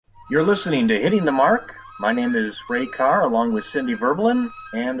You're listening to Hitting the Mark. My name is Ray Carr, along with Cindy Verbalin,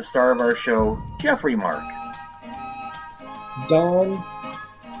 and the star of our show, Jeffrey Mark. Don,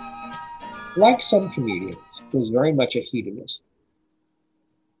 like some comedians, was very much a hedonist.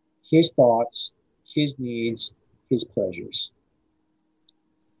 His thoughts, his needs, his pleasures.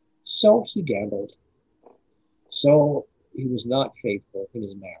 So he gambled. So he was not faithful in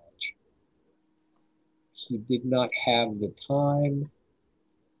his marriage. He did not have the time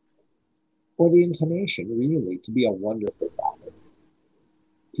or the inclination, really, to be a wonderful father.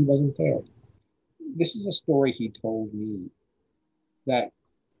 He wasn't there. This is a story he told me that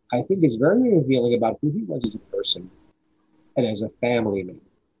I think is very revealing about who he was as a person and as a family man.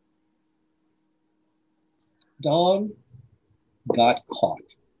 Don got caught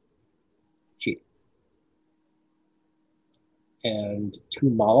cheating. And to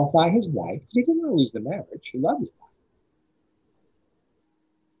mollify his wife, because he didn't want to lose the marriage, he loved his wife,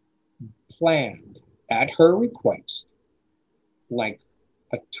 planned at her request, like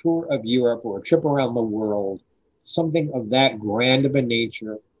a tour of Europe or a trip around the world, something of that grand of a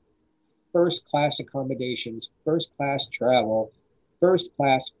nature, first class accommodations, first class travel, first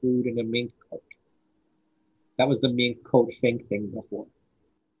class food, and a mink coat. That was the mink coat Fink thing before.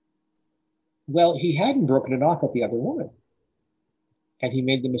 Well, he hadn't broken it off with the other woman. And he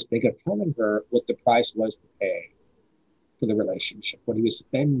made the mistake of telling her what the price was to pay for the relationship, what he was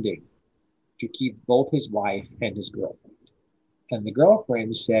spending to keep both his wife and his girlfriend. And the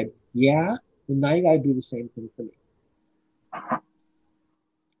girlfriend said, yeah, well, now you got to do the same thing for me.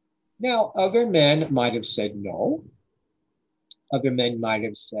 Now, other men might have said no. Other men might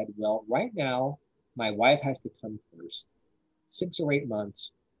have said, well, right now, my wife has to come first. 6 or 8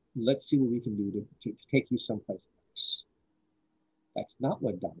 months. Let's see what we can do to take you someplace else. That's not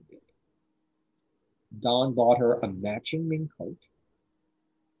what Don did. Don bought her a matching mink coat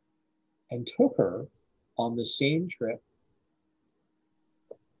and took her on the same trip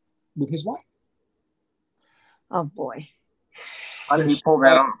with his wife. Oh, boy. How did he pull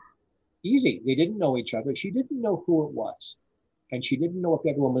that off? Easy. They didn't know each other. She didn't know who it was. And she didn't know what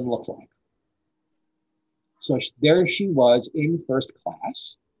the other woman looked like. So there she was in first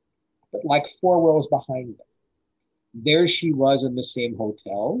class, but like 4 rows behind them. There she was in the same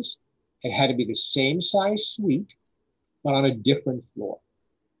hotels. It had to be the same size suite, but on a different floor.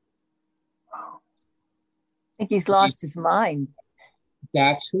 I think he's lost his mind.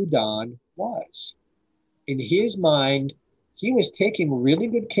 That's who Don was. In his mind, he was taking really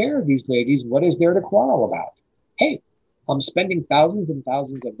good care of these ladies. What is there to quarrel about? Hey, I'm spending thousands and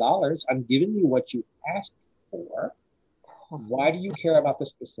thousands of dollars. I'm giving you what you asked for. Why do you care about the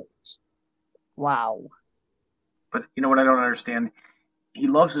specifics? Wow. But you know what I don't understand? He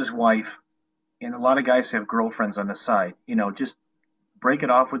loves his wife, and a lot of guys have girlfriends on the side. You know, just break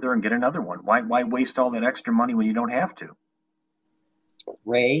it off with her and get another one. Why waste all that extra money when you don't have to?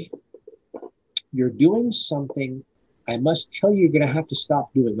 Ray, you're doing something I must tell you you're going to have to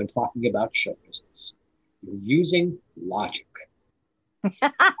stop doing when talking about show business. You're using logic.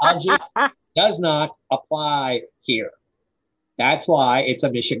 Logic does not apply here. That's why it's a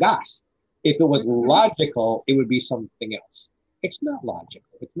mishigas. If it was logical, it would be something else. It's not logical.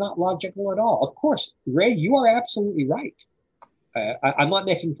 It's not logical at all. Of course, Ray, you are absolutely right. I'm not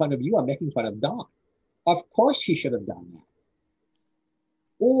making fun of you. I'm making fun of Don. Of course he should have done that.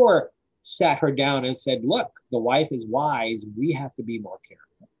 Or sat her down and said, look, the wife is wise. We have to be more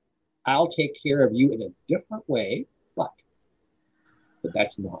careful. I'll take care of you in a different way, but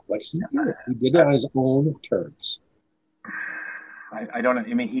that's not what he did. He did it on his own terms. I don't know.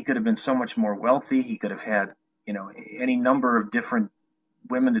 I mean, he could have been so much more wealthy. He could have had, you know, any number of different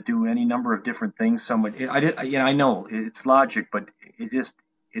women to do any number of different things. I know it's logic, but it's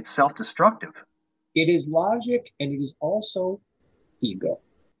self-destructive. It is logic, and it is also ego.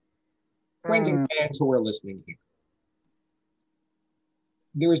 Friends and fans who are listening here,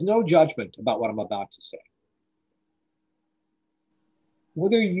 there is no judgment about what I'm about to say.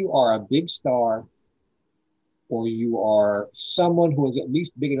 Whether you are a big star or you are someone who is at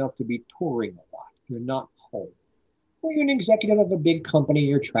least big enough to be touring a lot, you're not home, or you're an executive of a big company,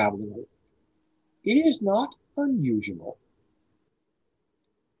 you're traveling a lot, it is not unusual,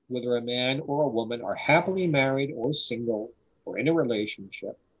 whether a man or a woman are happily married or single or in a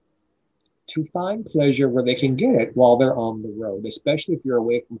relationship, to find pleasure where they can get it while they're on the road, especially if you're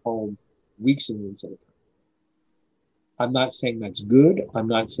away from home weeks and weeks at a time. I'm not saying that's good. I'm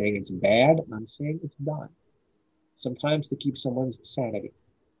not saying it's bad. I'm saying it's done. Sometimes to keep someone's sanity.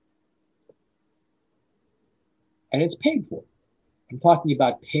 And it's paid for. I'm talking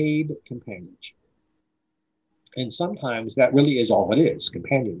about paid companionship. And sometimes that really is all it is,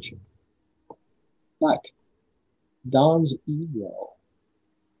 companionship. But Don's ego,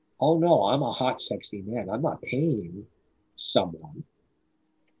 oh no, I'm a hot, sexy man. I'm not paying someone,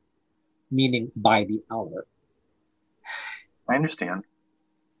 meaning by the hour. I understand.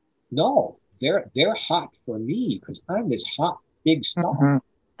 No, they're hot for me because I'm this hot big star. Mm-hmm.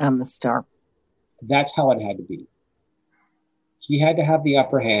 I'm the star. That's how it had to be. He had to have the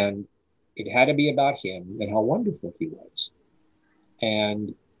upper hand. It had to be about him and how wonderful he was.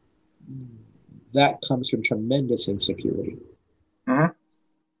 And that comes from tremendous insecurity. Mm-hmm.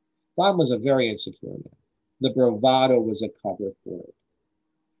 Don was a very insecure man. The bravado was a cover for it.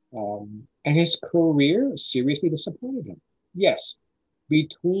 And his career seriously disappointed him. Yes,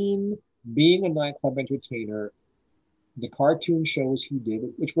 between being a nightclub entertainer, the cartoon shows he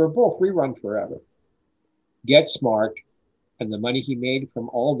did, which were both rerun forever, Get Smart, and the money he made from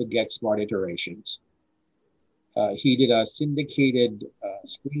all the Get Smart iterations. He did a syndicated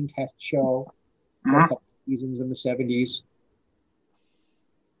screen test show for a couple of seasons in the 70s.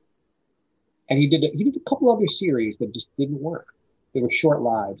 And he did a couple other series that just didn't work. They were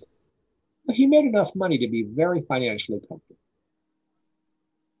short-lived. But he made enough money to be very financially comfortable.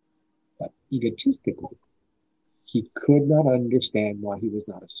 But egotistically, he could not understand why he was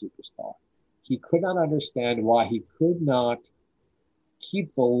not a superstar. He could not understand why he could not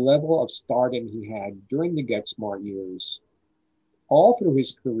keep the level of stardom he had during the Get Smart years all through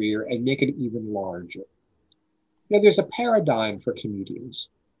his career and make it even larger. You know, there's a paradigm for comedians.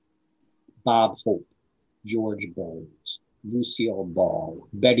 Bob Hope, George Burns, Lucille Ball,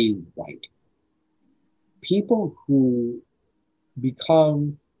 Betty White. People who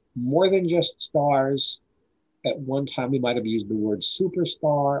become more than just stars. At one time, we might have used the word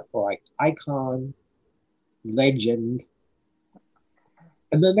superstar or icon, legend.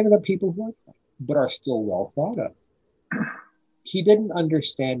 And then there are the people who are, but are still well thought of. He didn't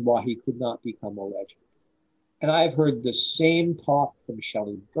understand why he could not become a legend. And I've heard the same talk from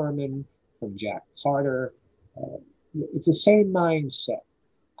Shelley Berman, from Jack Carter. It's the same mindset.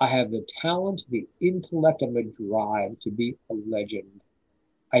 I have the talent, the intellect, and the drive to be a legend.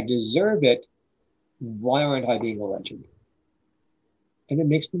 I deserve it. Why aren't I being a legend? And it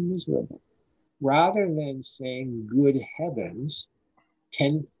makes them miserable. Rather than saying, good heavens,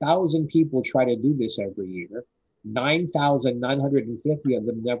 10,000 people try to do this every year, 9,950 of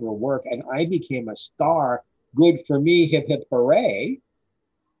them never work, and I became a star, good for me, hip, hip, hooray,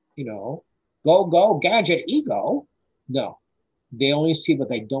 you know, go, go, gadget, ego. No, they only see what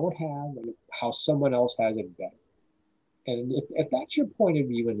they don't have and how someone else has it better. And if that's your point of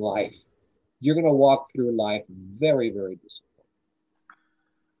view in life, you're going to walk through life very, very disappointed.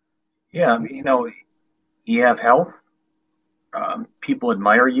 Yeah, you know, you have health. People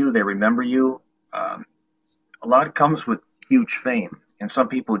admire you. They remember you. A lot comes with huge fame, and some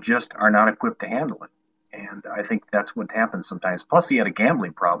people just are not equipped to handle it. And I think that's what happens sometimes. Plus, he had a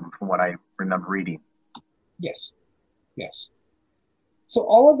gambling problem, from what I remember reading. Yes, yes. So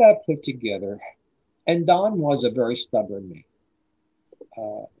all of that put together, and Don was a very stubborn man.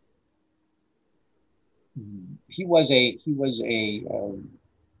 He was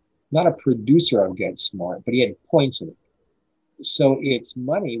not a producer of Get Smart, but he had points in it. So its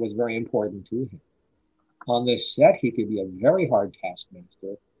money was very important to him. On this set, he could be a very hard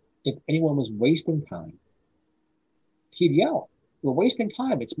taskmaster. If anyone was wasting time, he'd yell, "We're wasting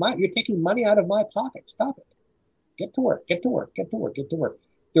time. You're taking money out of my pocket. Stop it. Get to work, get to work, get to work, get to work."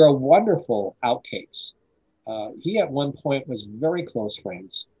 There are wonderful outtakes. He at one point was very close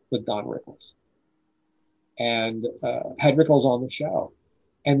friends with Don Rickles and had Rickles on the show.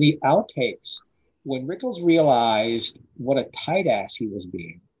 And the outtakes, when Rickles realized what a tight ass he was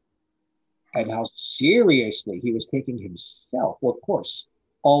being and how seriously he was taking himself, well, of course,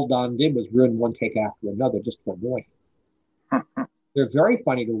 all Don did was ruin one take after another just to avoid him. They're very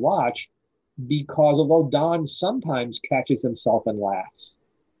funny to watch because although Don sometimes catches himself and laughs,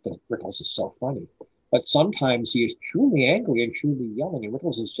 because Rickles is so funny, but sometimes he is truly angry and truly yelling, and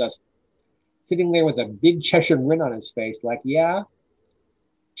Rickles is just sitting there with a big Cheshire grin on his face, like, yeah,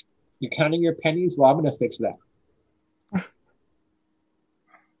 you're counting your pennies? Well, I'm going to fix that.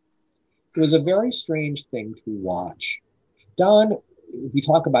 It was a very strange thing to watch. Don, we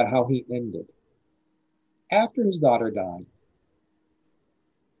talk about how he ended. After his daughter died,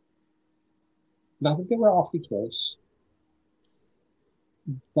 not that they were awfully close,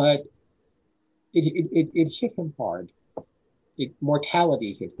 but it hit him hard.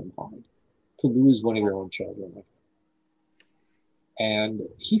 Mortality hit him hard to lose one of your own children. And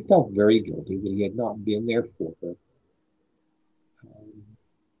he felt very guilty that he had not been there for her.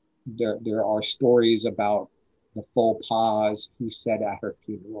 There are stories about the faux pas he said at her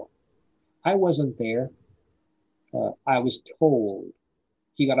funeral. I wasn't there. I was told.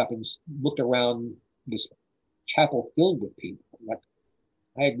 He got up and looked around this chapel filled with people. Like,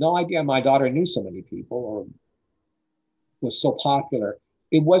 I had no idea my daughter knew so many people or was so popular.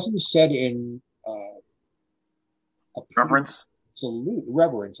 It wasn't said in Reverence. absolute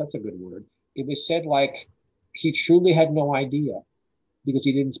reverence. That's a good word. It was said like he truly had no idea because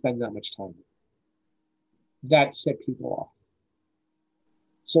he didn't spend that much time. That set people off.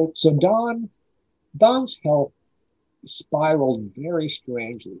 So Don's health spiraled very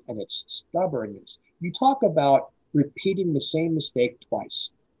strangely, and its stubbornness. You talk about repeating the same mistake twice.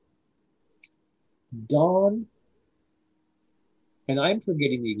 Don, and I'm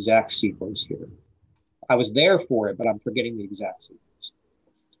forgetting the exact sequence here. I was there for it, but I'm forgetting the exact sequence.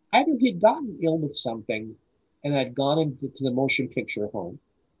 Either he'd gotten ill with something and had gone into the motion picture home,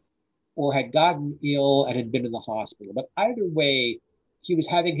 or had gotten ill and had been in the hospital. But either way, he was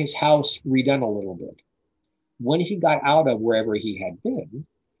having his house redone a little bit. When he got out of wherever he had been,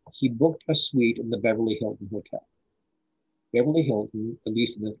 he booked a suite in the Beverly Hilton Hotel. Beverly Hilton, at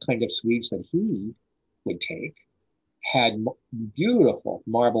least in the kind of suites that he would take, had beautiful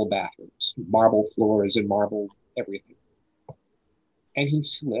marble bathrooms, marble floors and marble everything. And he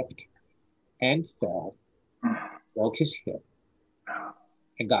slipped and fell, broke his hip,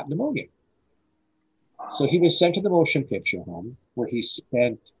 and got pneumonia. So he was sent to the motion picture home where he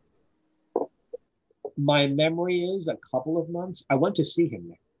spent, my memory is, a couple of months. I went to see him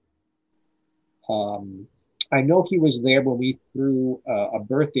there. I know he was there when we threw a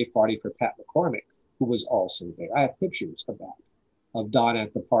birthday party for Pat McCormick, who was also there. I have pictures of that, of Don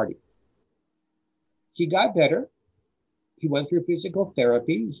at the party. He got better. He went through physical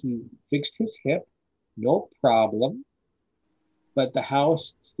therapy. He fixed his hip, no problem. But the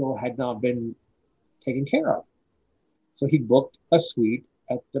house still had not been taken care of. So he booked a suite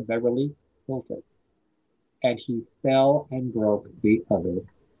at the Beverly Hilton. And he fell and broke the other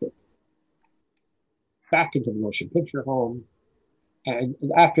hip. Back into the motion picture home. And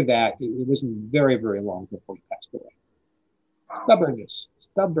after that, it wasn't very, very long before he passed away.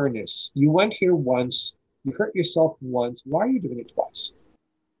 Stubbornness. You went here once, you hurt yourself once. Why are you doing it twice?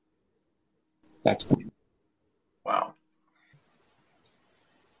 That's the Wow.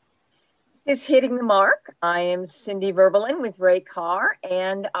 This is Hitting the Mark. I am Cindy Verbalin with Ray Carr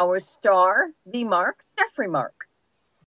and our star, the Mark, Jeffrey Mark.